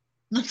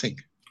 Nothing.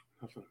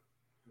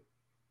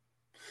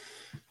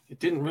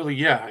 didn't really,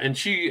 yeah. And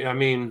she, I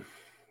mean,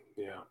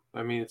 yeah,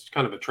 I mean, it's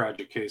kind of a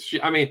tragic case.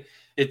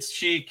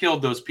 She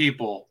killed those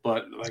people,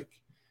 but like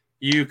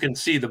you can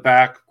see the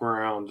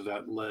background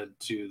that led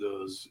to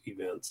those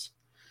events.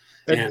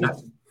 And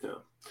yeah.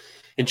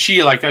 And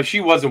she, like, she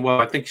wasn't well.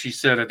 I think she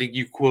said, I think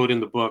you quote in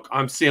the book,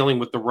 "I'm sailing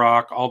with the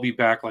Rock. I'll be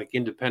back like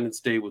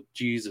Independence Day with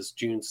Jesus,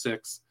 June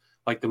 6th,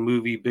 like the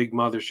movie Big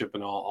Mothership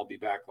and all. I'll be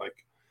back." Like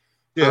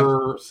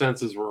her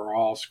senses were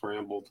all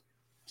scrambled.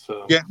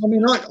 So yeah, I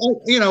mean,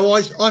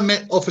 I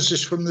met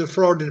officers from the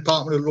Florida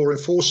Department of Law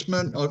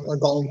Enforcement. I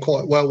got on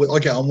quite well with. I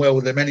get on well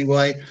with them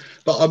anyway.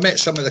 But I met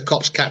some of the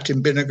cops,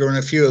 Captain Vinegar, and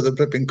a few of the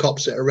flipping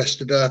cops that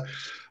arrested her.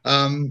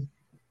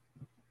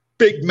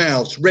 Big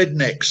mouths,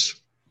 rednecks,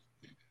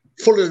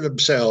 full of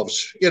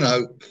themselves.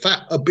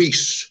 Fat,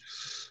 obese.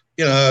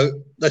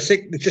 They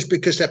think just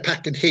because they're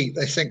packing heat,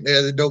 they think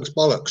they're the dog's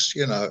bollocks.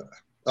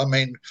 I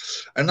mean,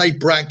 and they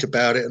bragged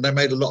about it, and they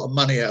made a lot of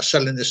money out of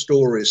selling the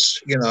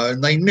stories,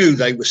 and they knew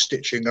they were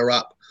stitching her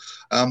up,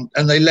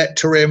 and they let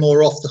Taria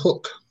Moore off the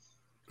hook,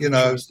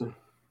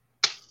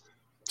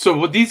 So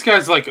would these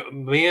guys like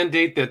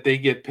mandate that they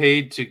get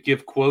paid to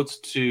give quotes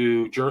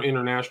to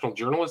international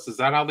journalists? Is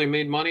that how they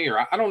made money, or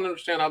I don't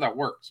understand how that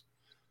works?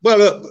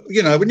 Well,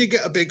 when you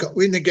get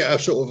a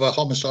sort of a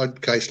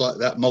homicide case like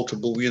that,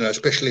 multiple,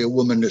 especially a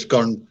woman that's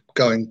going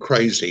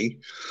crazy,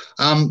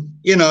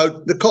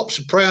 the cops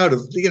are proud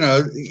of,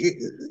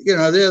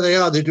 there they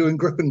are, they're doing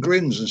grip and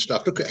grins and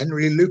stuff. Look at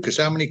Henry Lucas,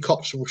 how many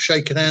cops were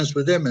shaking hands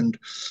with him and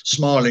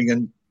smiling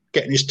and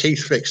getting his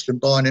teeth fixed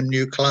and buying him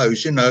new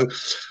clothes.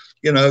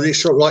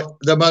 It's sort of like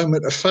the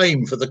moment of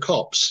fame for the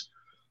cops.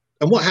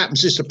 And what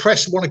happens is the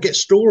press want to get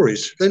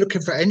stories. They're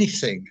looking for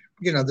anything.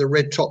 The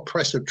red top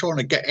press are trying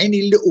to get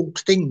any little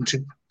thing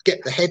to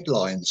get the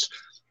headlines.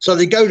 So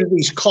they go to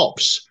these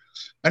cops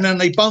and then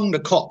they bung the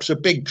cops a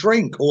big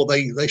drink, or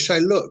they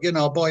say, look,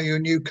 I'll buy you a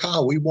new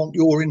car. We want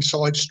your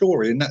inside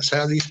story. And that's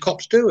how these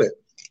cops do it.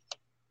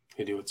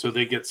 They do it. So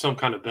they get some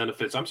kind of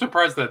benefits. I'm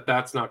surprised that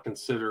that's not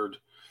considered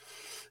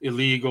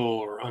illegal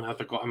or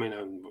unethical. I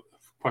mean,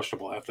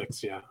 questionable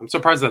ethics. Yeah. I'm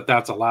surprised that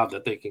that's allowed,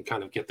 that they can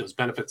kind of get those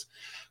benefits.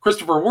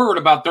 Christopher, we're at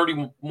about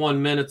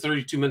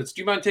 32 minutes.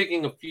 Do you mind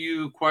taking a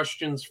few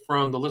questions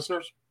from the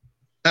listeners?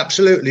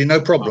 Absolutely.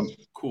 No problem.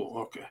 Oh, cool.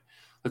 Okay.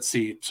 Let's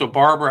see. So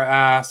Barbara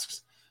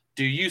asks,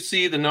 do you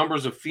see the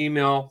numbers of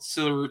female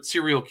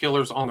serial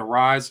killers on the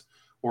rise,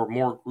 or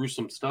more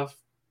gruesome stuff?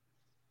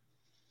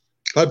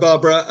 Hi,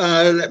 Barbara.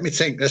 Let me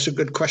think. That's a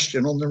good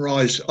question. On the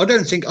rise. I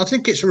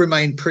think it's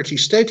remained pretty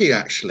steady,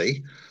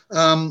 actually.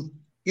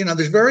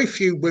 There's very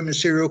few women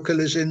serial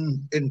killers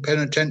in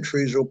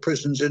penitentiaries or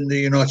prisons in the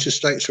United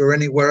States or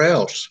anywhere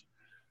else.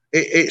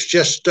 It's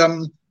just,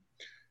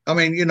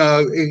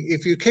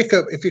 if you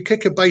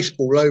kick a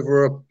baseball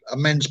over a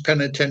men's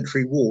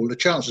penitentiary wall, the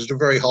chances are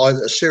very high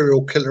that a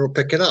serial killer will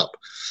pick the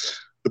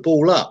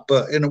ball up.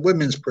 But in a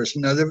women's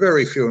prison, they're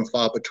very few and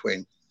far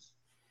between.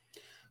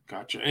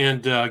 Gotcha.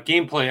 And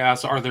Gameplay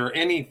asks, are there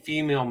any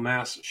female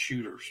mass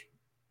shooters?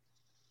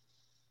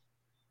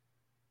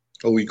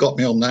 Oh, you got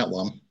me on that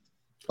one.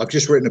 I've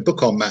just written a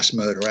book on mass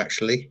murder,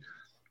 actually,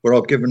 where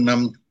I've given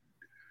it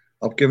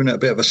a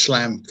bit of a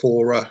slam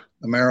for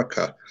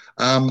America.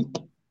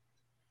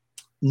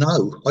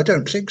 No, I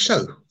don't think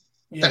so.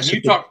 Yeah,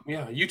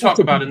 you talk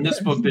about in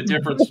this book the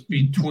difference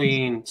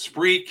between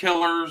spree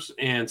killers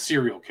and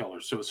serial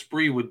killers. So a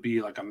spree would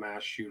be like a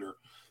mass shooter,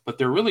 but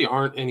there really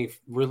aren't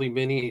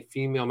many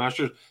female mass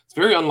shooters. It's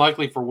very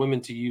unlikely for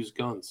women to use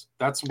guns.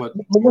 That's what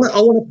I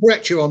want to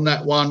correct you on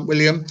that one,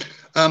 William.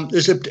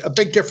 There's a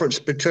big difference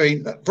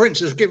between, for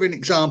instance, give you an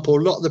example. A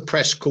lot of the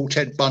press call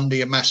Ted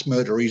Bundy a mass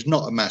murderer. He's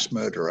not a mass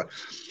murderer.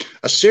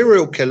 A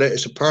serial killer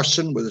is a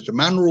person, whether it's a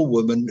man or a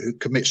woman, who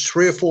commits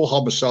 3 or 4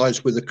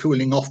 homicides with a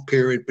cooling off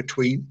period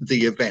between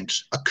the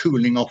events, a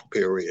cooling off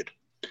period.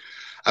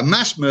 A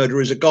mass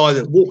murderer is a guy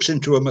that walks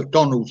into a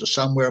McDonald's or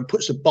somewhere and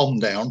puts a bomb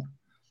down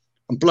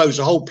and blows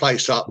the whole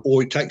place up,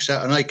 or he takes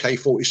out an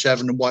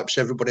AK-47 and wipes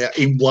everybody out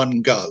in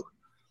one go.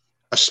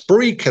 A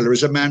spree killer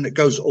is a man that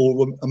goes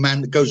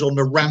on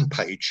a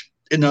rampage.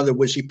 In other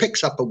words, he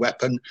picks up a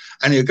weapon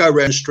and he'll go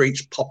around the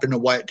streets popping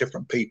away at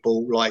different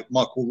people, like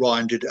Michael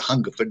Ryan did at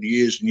Hungerford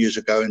years and years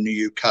ago in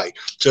the UK.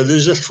 So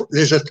there's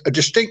a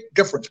distinct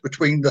difference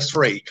between the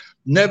three.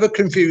 Never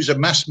confuse a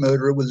mass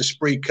murderer with a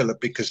spree killer,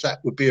 because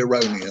that would be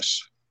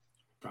erroneous.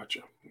 Gotcha.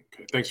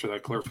 Okay, thanks for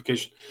that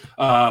clarification.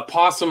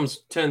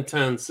 Possums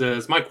 1010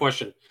 says, my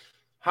question: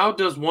 how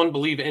does one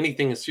believe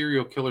anything a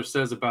serial killer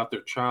says about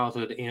their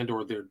childhood and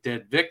or their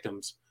dead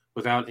victims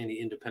without any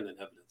independent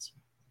evidence?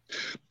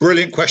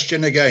 Brilliant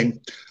question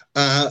again.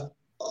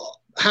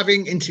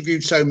 Having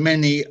interviewed so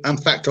many, in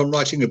fact, I'm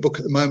writing a book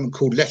at the moment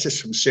called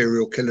Letters from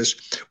Serial Killers.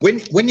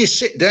 When you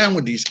sit down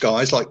with these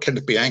guys like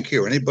Kenneth Bianchi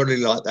or anybody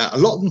like that, a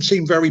lot of them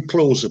seem very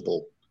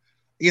plausible.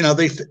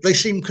 They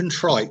seem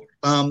contrite.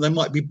 They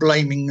might be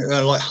blaming,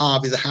 like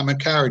Harvey the Hammer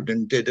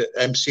Carrigan did at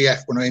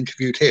MCF when I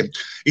interviewed him.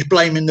 He's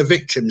blaming the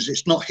victims.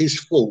 It's not his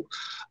fault.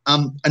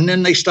 And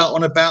then they start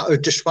on about a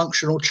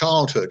dysfunctional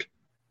childhood.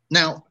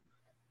 Now,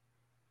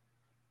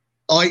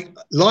 like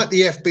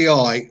the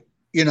FBI,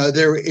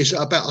 there is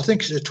about, I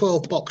think it's a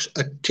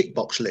tick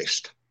box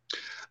list.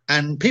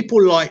 And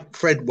people like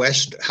Fred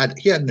West had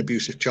an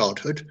abusive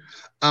childhood.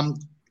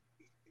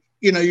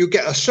 You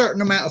get a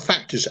certain amount of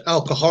factors,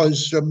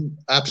 alcoholism,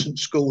 absent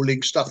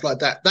schooling, stuff like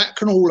that. That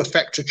can all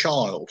affect a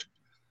child.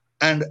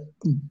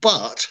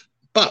 But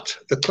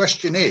the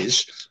question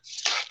is,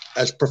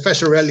 as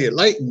Professor Elliot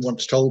Layton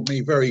once told me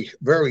very,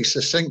 very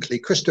succinctly,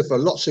 Christopher,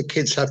 lots of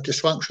kids have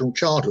dysfunctional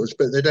childhoods,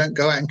 but they don't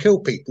go out and kill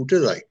people, do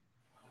they?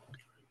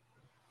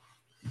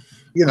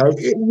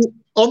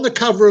 On the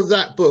cover of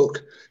that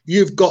book,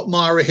 you've got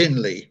Myra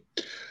Hindley.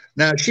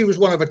 Now, she was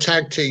one of a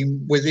tag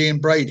team with Ian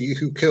Brady,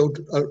 who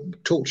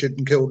tortured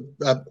and killed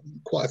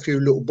quite a few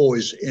little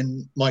boys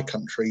in my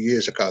country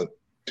years ago.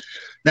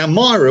 Now,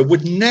 Myra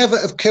would never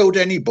have killed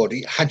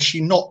anybody had she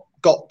not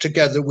got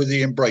together with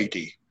Ian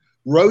Brady.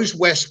 Rose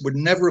West would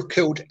never have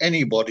killed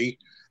anybody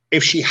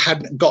if she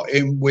hadn't got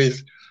in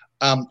with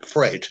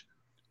Fred.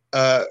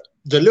 The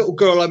little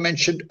girl I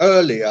mentioned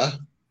earlier,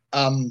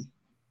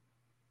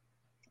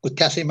 with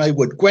Kathy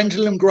Maywood,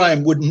 Gwendolyn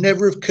Graham would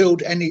never have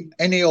killed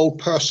any old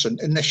person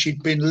unless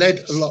she'd been led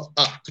a lot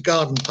up the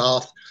garden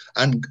path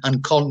and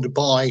conned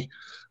by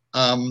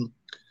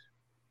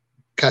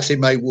Kathy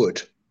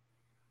Maywood.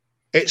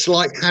 It's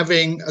like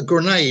having a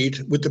grenade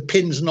with the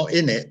pins not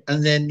in it,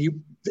 and then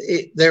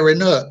they're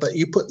inert, but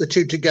you put the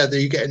two together,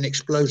 you get an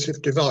explosive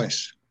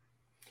device.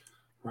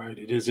 Right.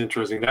 It is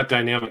interesting. That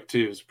dynamic,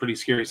 too, is pretty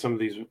scary. Some of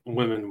these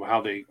women, how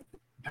they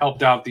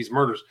helped out these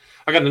murders.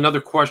 I got another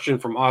question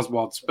from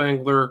Oswald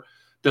Spangler.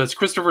 Does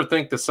Christopher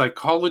think the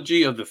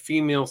psychology of the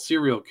female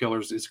serial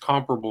killers is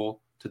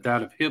comparable to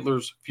that of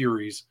Hitler's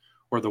Furies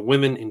or the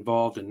women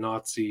involved in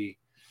Nazi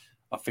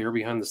affair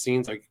behind the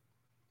scenes? I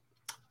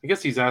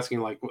guess he's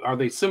asking, are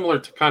they similar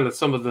to kind of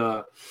some of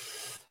the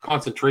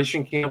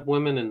concentration camp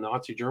women in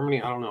Nazi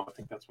Germany? I don't know. I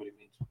think that's what he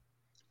means.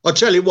 I'll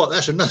tell you what,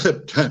 that's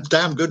another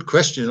damn good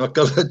question. I've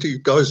got to, you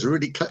guys are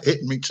really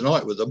hitting me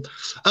tonight with them.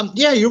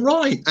 Yeah, you're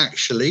right,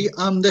 actually.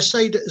 They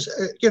say that,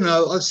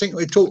 I think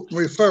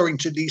referring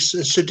to these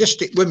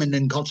sadistic women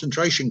in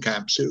concentration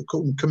camps who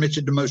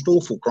committed the most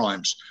awful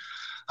crimes.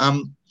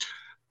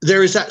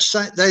 There is that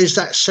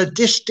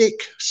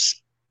sadistic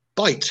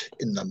spite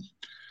in them.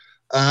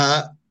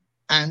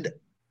 And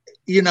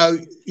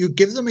you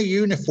give them a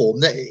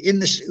uniform.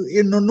 In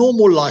a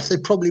normal life,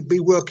 they'd probably be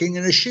working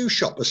in a shoe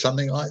shop or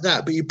something like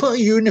that. But you put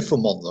a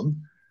uniform on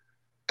them,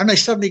 and they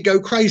suddenly go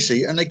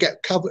crazy, and they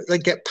get power,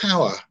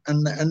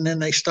 and then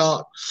they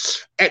start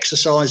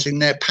exercising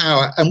their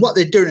power. And what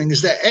they're doing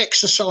is they're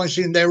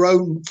exercising their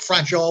own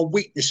fragile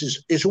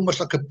weaknesses. It's almost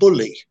like a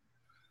bully.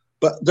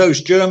 But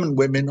those German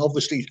women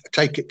obviously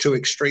take it to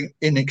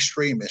in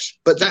extremis.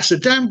 But that's a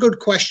damn good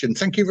question.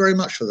 Thank you very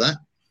much for that.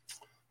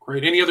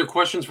 Great. Any other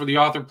questions for the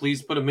author?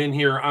 Please put them in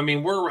here. I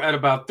mean, we're at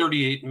about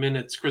 38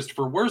 minutes,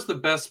 Christopher. Where's the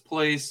best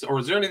place, or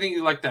is there anything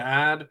you'd like to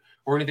add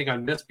or anything I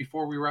missed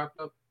before we wrap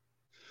up?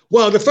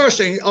 Well, the first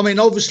thing,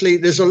 obviously,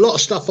 there's a lot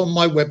of stuff on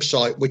my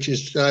website, which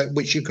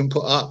you can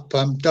put up,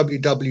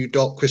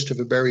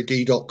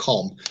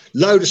 www.christopherberry-dee.com.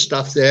 Load of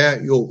stuff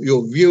there.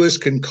 Your viewers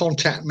can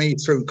contact me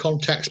through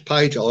contacts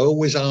page. I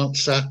always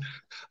answer.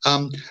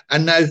 And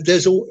now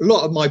there's a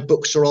lot of my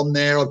books are on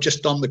there. I've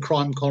just done the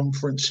Crime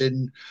Conference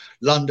in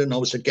London. I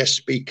was a guest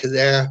speaker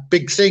there.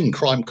 Big thing,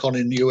 Crime Con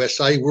in the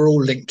USA. We're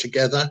all linked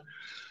together.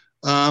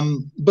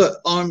 But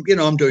I'm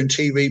doing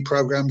TV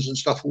programs and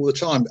stuff all the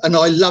time. And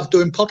I love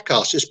doing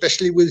podcasts,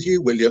 especially with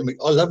you, William.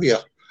 I love you.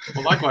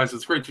 Well, likewise,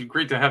 it's great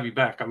to have you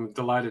back. I'm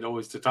delighted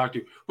always to talk to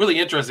you. Really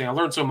interesting. I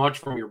learned so much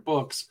from your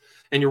books.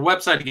 And your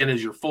website, again,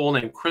 is your full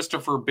name,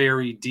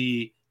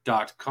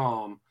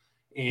 ChristopherBerry-Dee.com.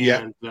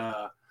 And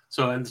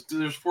and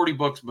there's 40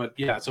 books, but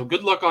yeah, so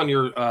good luck on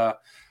your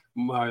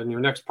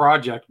next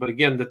project. But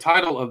again, the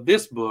title of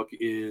this book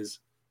is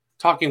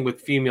Talking with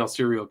Female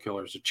Serial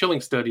Killers, a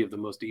chilling study of the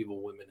most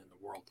evil women in the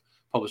world,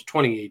 published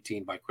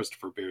 2018 by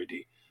Christopher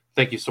Berry-Dee.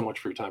 Thank you so much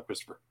for your time,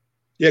 Christopher.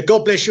 Yeah,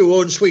 God bless you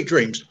all and sweet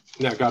dreams.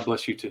 Yeah, God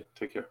bless you too.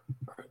 Take care.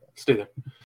 All right, stay there.